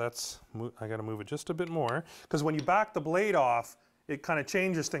 now I got to move it just a bit more, because when you back the blade off, it kind of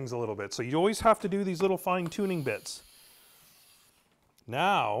changes things a little bit. So you always have to do these little fine-tuning bits.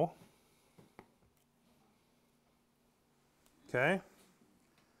 Now, okay,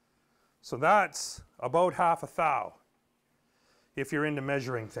 so that's about half a thou, if you're into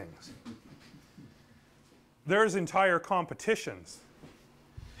measuring things. There's entire competitions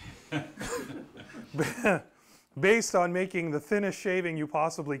based on making the thinnest shaving you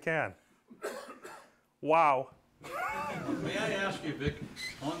possibly can. Wow. May I ask you, Vic,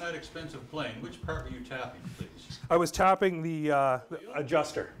 on that expensive plane, which part were you tapping, please? I was tapping the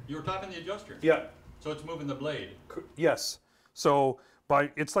adjuster. You were tapping the adjuster? Yeah. So it's moving the blade? Yes. So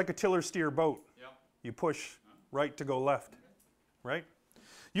it's like a tiller steer boat. Yep. You push right to go left, right?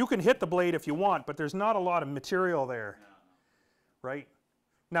 You can hit the blade if you want, but there's not a lot of material there, right?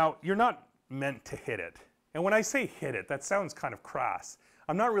 Now, you're not meant to hit it. And when I say hit it, that sounds kind of crass.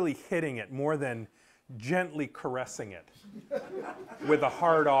 I'm not really hitting it more than gently caressing it with a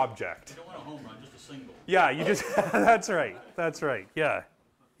hard object. You don't want a home run, just a single. Yeah, you just, that's right, yeah.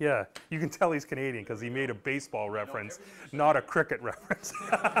 Yeah, you can tell he's Canadian because he made a baseball reference, not a cricket reference.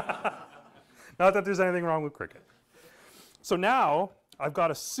 Not that there's anything wrong with cricket. So now, I've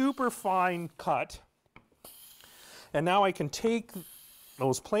got a super fine cut, and now I can take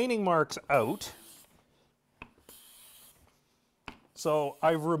those planing marks out. So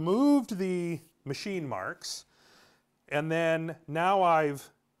I've removed the machine marks, and then now I've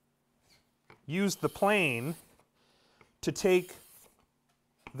used the plane to take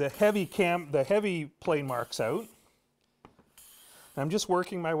the heavy plane marks out. I'm just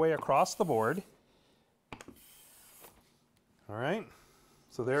working my way across the board. All right,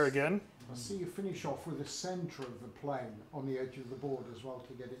 so there again. I see you finish off with the centre of the plane on the edge of the board as well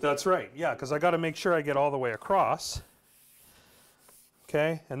to get it. That's right, yeah, because I got to make sure I get all the way across.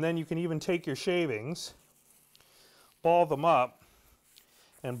 Okay, and then you can even take your shavings, ball them up,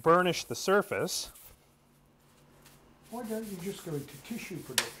 and burnish the surface. Why don't you just go into tissue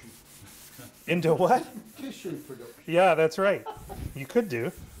production? Into what? Tissue production. Yeah, that's right. You could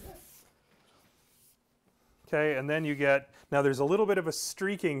do. Okay, and then you get, now there's a little bit of a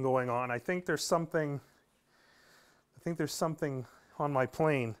streaking going on. I think there's something on my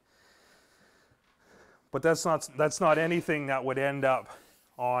plane. But that's not anything that would end up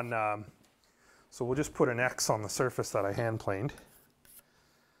on, so we'll just put an X on the surface that I hand planed.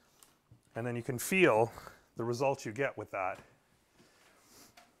 And then you can feel the results you get with that.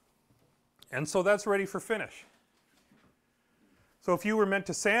 And so that's ready for finish. So if you were meant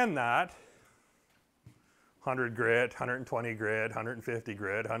to sand that, 100 grit, 120 grit, 150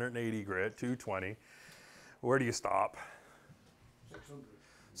 grit, 180 grit, 220, where do you stop?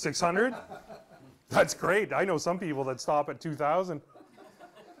 600. 600? That's great. I know some people that stop at 2,000.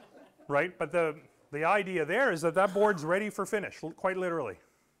 Right? But the idea there is that that board's ready for finish, quite literally.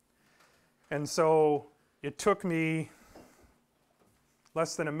 And so it took me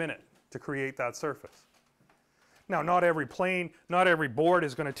less than a minute to create that surface. Now, not every plane, not every board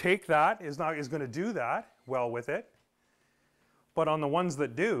is going to take that, is going to do that well with it. But on the ones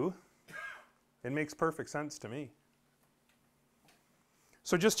that do, it makes perfect sense to me.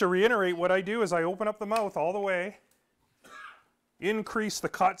 So just to reiterate, what I do is I open up the mouth all the way, increase the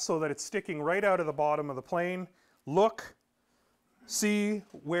cut so that it's sticking right out of the bottom of the plane, look, see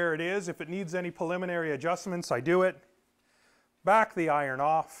where it is. If it needs any preliminary adjustments, I do it. Back the iron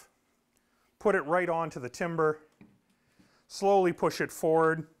off, put it right onto the timber, slowly push it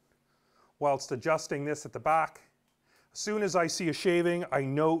forward whilst adjusting this at the back. As soon as I see a shaving, I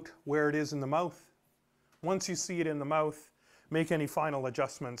note where it is in the mouth. Once you see it in the mouth, make any final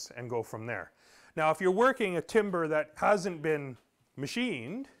adjustments and go from there. Now, if you're working a timber that hasn't been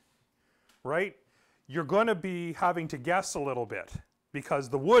machined, right, you're going to be having to guess a little bit because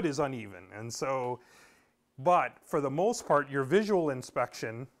the wood is uneven. And so, but for the most part, your visual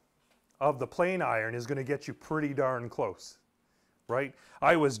inspection of the plane iron is going to get you pretty darn close, right?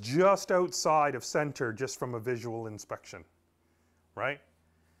 I was just outside of center just from a visual inspection, right?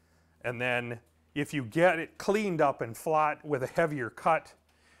 And then if you get it cleaned up and flat with a heavier cut,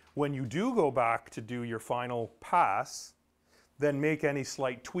 when you do go back to do your final pass, then make any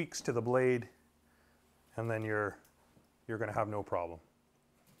slight tweaks to the blade, and then you're going to have no problem.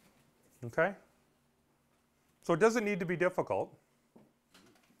 Okay? So it doesn't need to be difficult.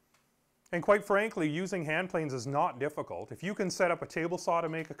 And quite frankly, using hand planes is not difficult. If you can set up a table saw to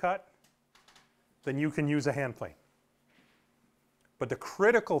make a cut, then you can use a hand plane. But the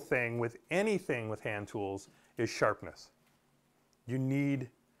critical thing with anything with hand tools is sharpness. You need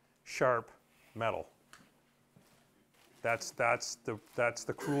sharp metal. That's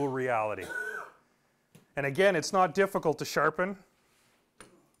the cruel reality. And again, it's not difficult to sharpen,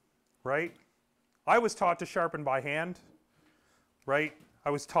 right? I was taught to sharpen by hand, right? I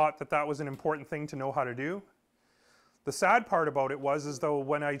was taught that that was an important thing to know how to do. The sad part about it was as though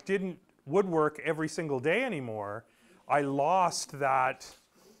when I didn't woodwork every single day anymore, I lost that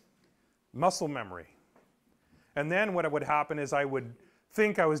muscle memory. And then what would happen is I would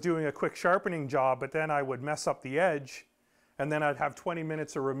think I was doing a quick sharpening job, but then I would mess up the edge, and then I'd have 20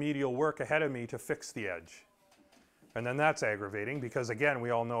 minutes of remedial work ahead of me to fix the edge. And then that's aggravating because, again,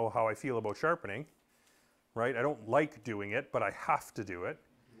 we all know how I feel about sharpening, right? I don't like doing it, but I have to do it.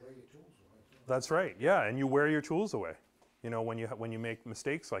 You wear your tools away. That's right, yeah, and you wear your tools away, you know, when you make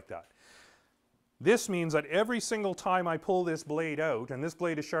mistakes like that. This means that every single time I pull this blade out, and this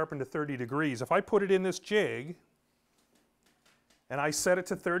blade is sharpened to 30 degrees, if I put it in this jig, and I set it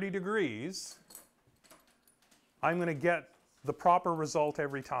to 30 degrees, I'm going to get the proper result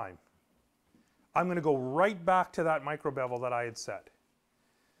every time. I'm going to go right back to that micro bevel that I had set.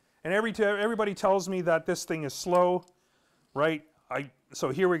 And everybody tells me that this thing is slow, right? So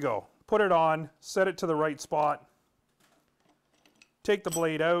here we go. Put it on, set it to the right spot, take the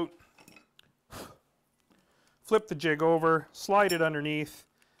blade out, flip the jig over, slide it underneath,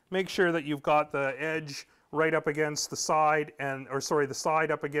 make sure that you've got the edge right up against the side, the side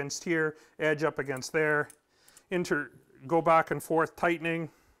up against here, edge up against there. Go back and forth, tightening.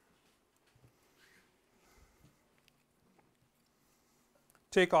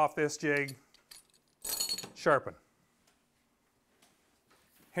 Take off this jig, sharpen.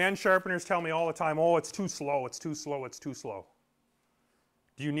 Hand sharpeners tell me all the time, oh, it's too slow, it's too slow, it's too slow.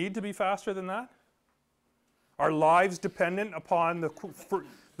 Do you need to be faster than that? Are lives dependent upon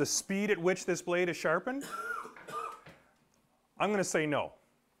the speed at which this blade is sharpened? I'm going to say no.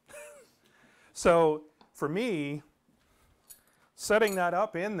 So for me, setting that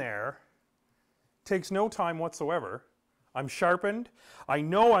up in there takes no time whatsoever. I'm sharpened. I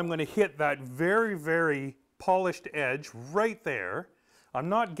know I'm going to hit that very, very polished edge right there. I'm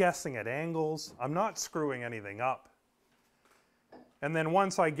not guessing at angles. I'm not screwing anything up. And then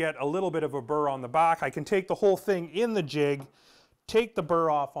once I get a little bit of a burr on the back, I can take the whole thing in the jig, take the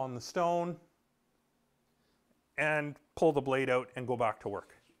burr off on the stone, and pull the blade out and go back to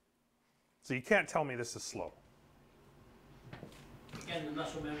work. So you can't tell me this is slow. Again, the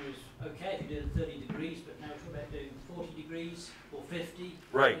muscle memory is okay if you do 30 degrees, but now it's about doing 40 degrees or 50,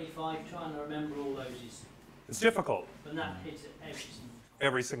 right. 25, trying to remember all those is... It's difficult. And that hits it every single time.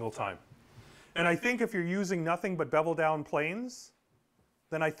 Every single time. And I think if you're using nothing but bevel down planes,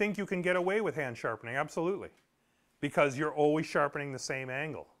 then I think you can get away with hand sharpening, absolutely. Because you're always sharpening the same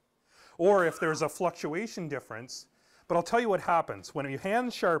angle. Or if there's a fluctuation difference, but I'll tell you what happens. When you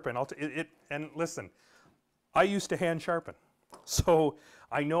hand sharpen, and listen, I used to hand sharpen, so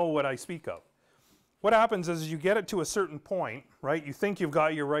I know what I speak of. What happens is you get it to a certain point, right? You think you've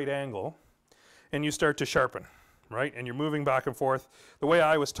got your right angle, and you start to sharpen, right? And you're moving back and forth. The way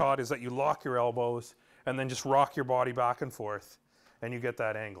I was taught is that you lock your elbows and then just rock your body back and forth, and you get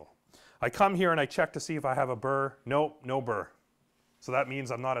that angle. I come here and I check to see if I have a burr. Nope, no burr. So that means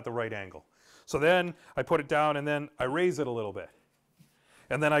I'm not at the right angle. So then I put it down and then I raise it a little bit.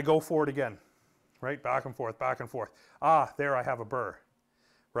 And then I go for it again, right? Back and forth, back and forth. Ah, there I have a burr,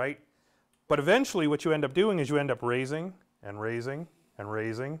 right? But eventually what you end up doing is you end up raising and raising and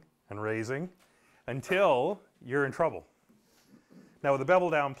raising and raising until you're in trouble. Now with a bevel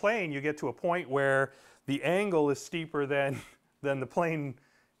down plane, you get to a point where the angle is steeper than the plane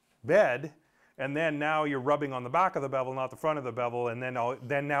bed, and then now you're rubbing on the back of the bevel, not the front of the bevel, and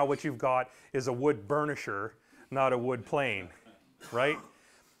then now what you've got is a wood burnisher, not a wood plane, right?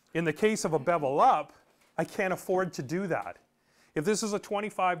 In the case of a bevel up, I can't afford to do that. If this is a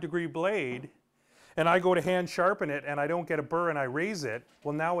 25-degree blade, and I go to hand sharpen it and I don't get a burr and I raise it,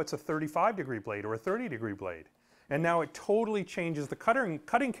 well now it's a 35-degree blade or a 30-degree blade. And now it totally changes the cutting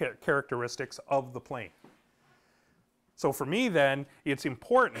characteristics of the plane. So for me then, it's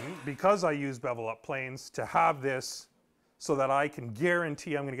important, because I use bevel up planes, to have this so that I can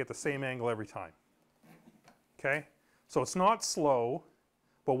guarantee I'm going to get the same angle every time. Okay? So it's not slow,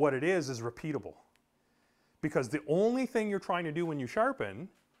 but what it is repeatable. Because the only thing you're trying to do when you sharpen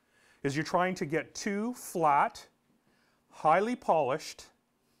is you're trying to get two flat, highly polished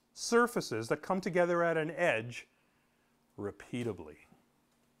surfaces that come together at an edge repeatably.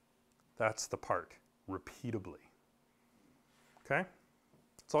 That's the part, repeatably. Okay?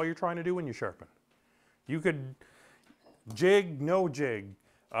 That's all you're trying to do when you sharpen. You could jig, no jig,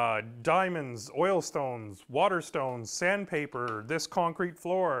 diamonds, oil stones, water stones, sandpaper, this concrete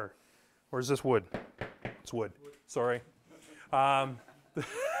floor. Where's this wood? It's wood. Sorry.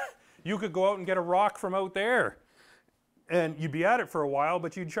 You could go out and get a rock from out there, and you'd be at it for a while,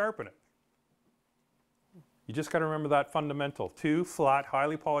 but you'd sharpen it. You just got to remember that fundamental. Two flat,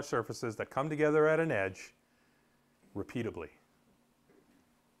 highly polished surfaces that come together at an edge repeatably.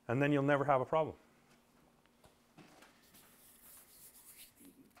 And then you'll never have a problem.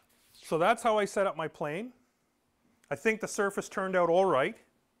 So that's how I set up my plane. I think the surface turned out all right.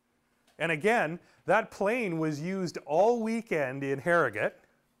 And again, that plane was used all weekend in Harrogate.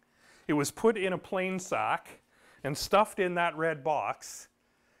 It was put in a plane sack and stuffed in that red box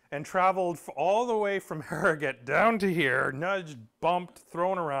and traveled all the way from Harrogate down to here, nudged, bumped,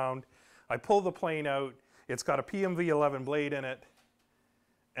 thrown around. I pull the plane out. It's got a PMV 11 blade in it,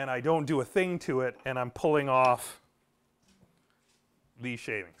 and I don't do a thing to it, and I'm pulling off these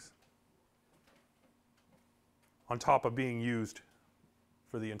shavings on top of being used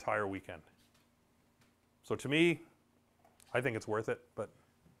for the entire weekend. So to me, I think it's worth it, but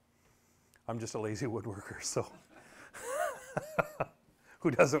I'm just a lazy woodworker, so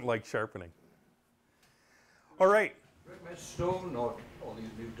who doesn't like sharpening? All right. Recommend stone or all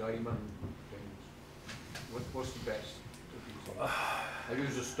these new diamond things? What's the best? I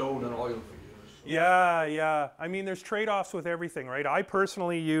use a stone and oil for years. So. Yeah. I mean, there's trade-offs with everything, right? I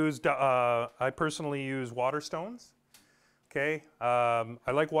personally use water stones. Okay,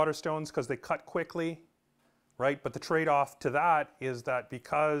 I like water stones because they cut quickly, right? But the trade-off to that is that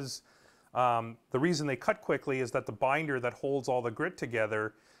because the reason they cut quickly is that the binder that holds all the grit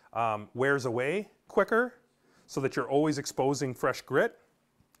together wears away quicker, so that you're always exposing fresh grit,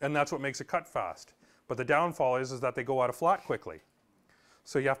 and that's what makes it cut fast. But the downfall is that they go out of flat quickly,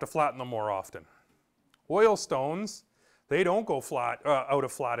 so you have to flatten them more often. Oil stones, they don't go flat out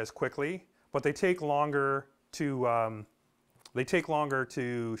of flat as quickly, but they take longer to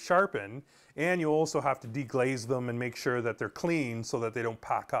sharpen, and you also have to deglaze them and make sure that they're clean so that they don't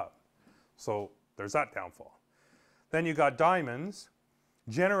pack up. So there's that downfall. Then you got diamonds.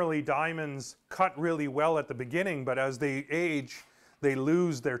 Generally, diamonds cut really well at the beginning, but as they age, they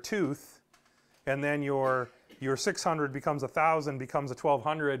lose their tooth, and then your 600 becomes 1,000, becomes a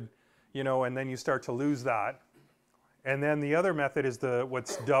 1,200, you know, and then you start to lose that. And then the other method is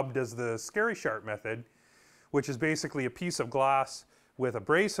what's dubbed as the scary sharp method, which is basically a piece of glass with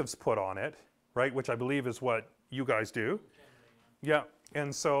abrasives put on it, right, which I believe is what you guys do. Yeah,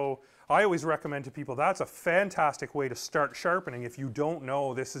 and so I always recommend to people that's a fantastic way to start sharpening if you don't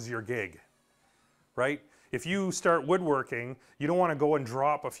know this is your gig, right? if you start woodworking, you don't want to go and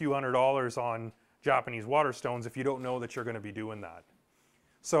drop a few $100s on Japanese water stones if you don't know that you're going to be doing that.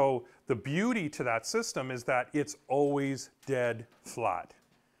 So the beauty to that system is that it's always dead flat.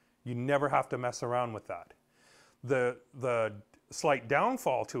 You never have to mess around with that. The slight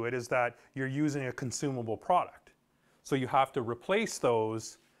downfall to it is that you're using a consumable product. So you have to replace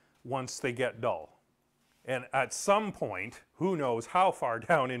those once they get dull. And at some point, who knows how far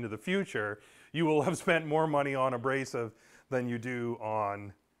down into the future, you will have spent more money on abrasive than you do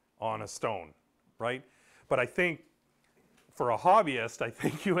on a stone, right? But I think for a hobbyist, I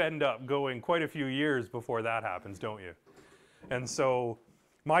think you end up going quite a few years before that happens, don't you? And so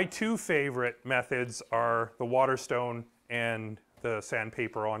my two favorite methods are the water stone and the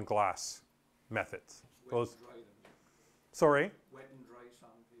sandpaper on glass methods. Those. Sorry? Wet and dry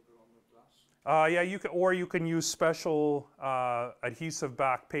sandpaper on the glass. Yeah, you can use special adhesive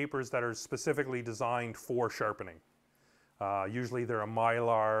back papers that are specifically designed for sharpening. Usually they're a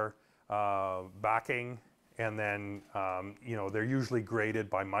Mylar backing, and then they're usually graded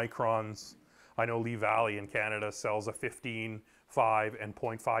by microns. I know Lee Valley in Canada sells a 15, 5, and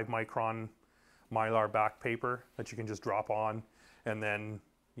 0.5 micron Mylar back paper that you can just drop on and then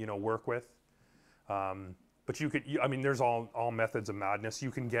work with. But you could, I mean, there's all methods of madness.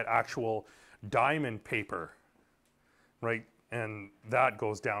 You can get actual diamond paper, right? And that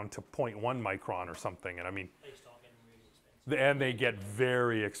goes down to 0.1 micron or something. And I mean, They start getting really expensive. and they get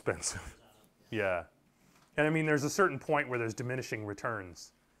very expensive. Yeah. And I mean, there's a certain point where there's diminishing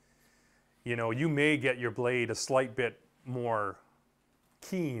returns. You may get your blade a slight bit more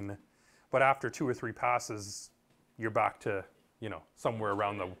keen, but after 2 or 3 passes, you're back to, somewhere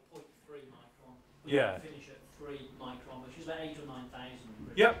around the... 0.3 micron. We Yeah. finish at 3 micron, which is about 8,000 or 9,000.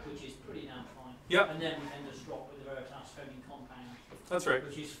 Yep. Which is pretty damn fine. Yep. And then we then just drop with the Veritas foaming compound. That's right.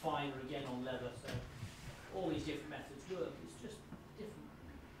 Which is finer again on leather. So all these different methods work. It's just different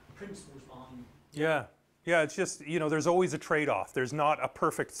principles behind them. Yeah. Yeah, it's just, there's always a trade-off. There's not a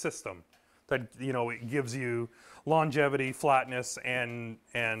perfect system that, it gives you longevity, flatness, and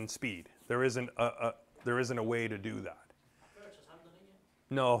speed. There isn't a way to do that. Veritas haven't done it yet?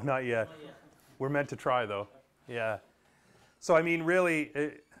 No, not yet. Not yet. We're meant to try, though. Yeah. So, I mean, really,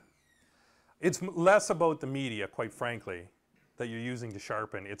 it's less about the media, quite frankly, that you're using to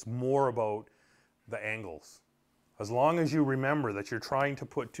sharpen. It's more about the angles. As long as you remember that you're trying to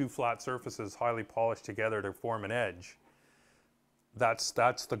put 2 flat surfaces highly polished together to form an edge, that's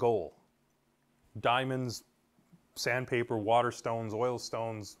the goal. Diamonds, sandpaper, water stones, oil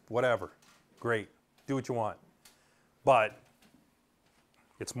stones, whatever. Great. Do what you want. But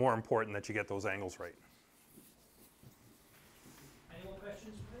it's more important that you get those angles right. Any more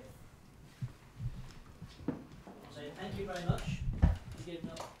questions, please? I'll say thank you very much for giving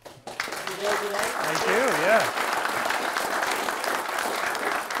up your day today. Thank you, yeah.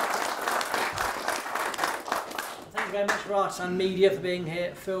 Thank you very much, Veritas and Media, for being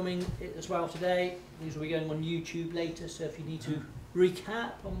here, filming it as well today. These will be going on YouTube later, so if you need to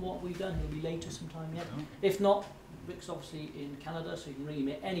recap on what we've done, it'll be later sometime yet. If not, Vic's obviously in Canada, so you can ring him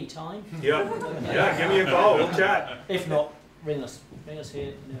at any time. Yeah. Okay. Yeah, give me a call, we'll chat. If not, ring us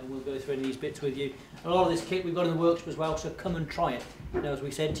here, we'll go through any of these bits with you. A lot of this kit we've got in the workshop as well, so come and try it. As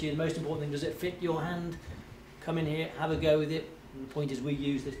we said to you, the most important thing, does it fit your hand? Come in here, have a go with it. And the point is we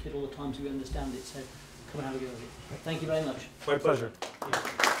use this kit all the time so we understand it, so come and have a go with it. Thank you very much. My pleasure. Yeah.